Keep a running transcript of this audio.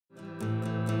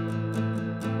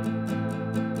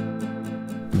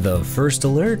The First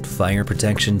Alert Fire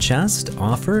Protection Chest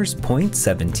offers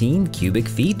 0.17 cubic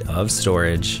feet of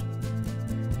storage.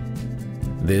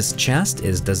 This chest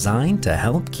is designed to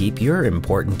help keep your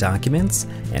important documents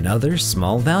and other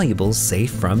small valuables safe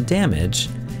from damage,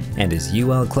 and is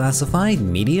UL classified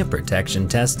media protection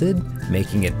tested,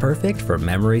 making it perfect for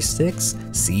memory sticks,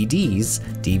 CDs,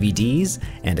 DVDs,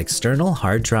 and external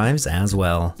hard drives as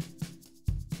well.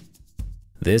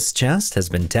 This chest has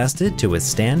been tested to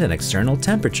withstand an external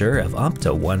temperature of up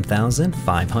to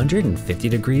 1,550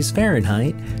 degrees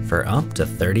Fahrenheit for up to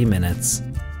 30 minutes.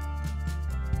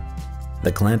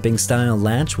 The clamping style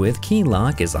latch with key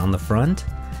lock is on the front,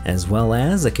 as well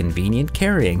as a convenient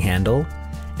carrying handle,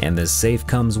 and this safe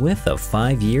comes with a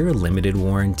 5-year limited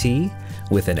warranty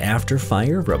with an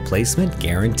after-fire replacement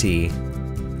guarantee.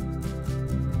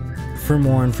 For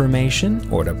more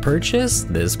information or to purchase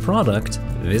this product,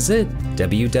 visit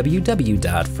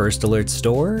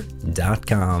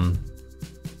www.firstalertstore.com.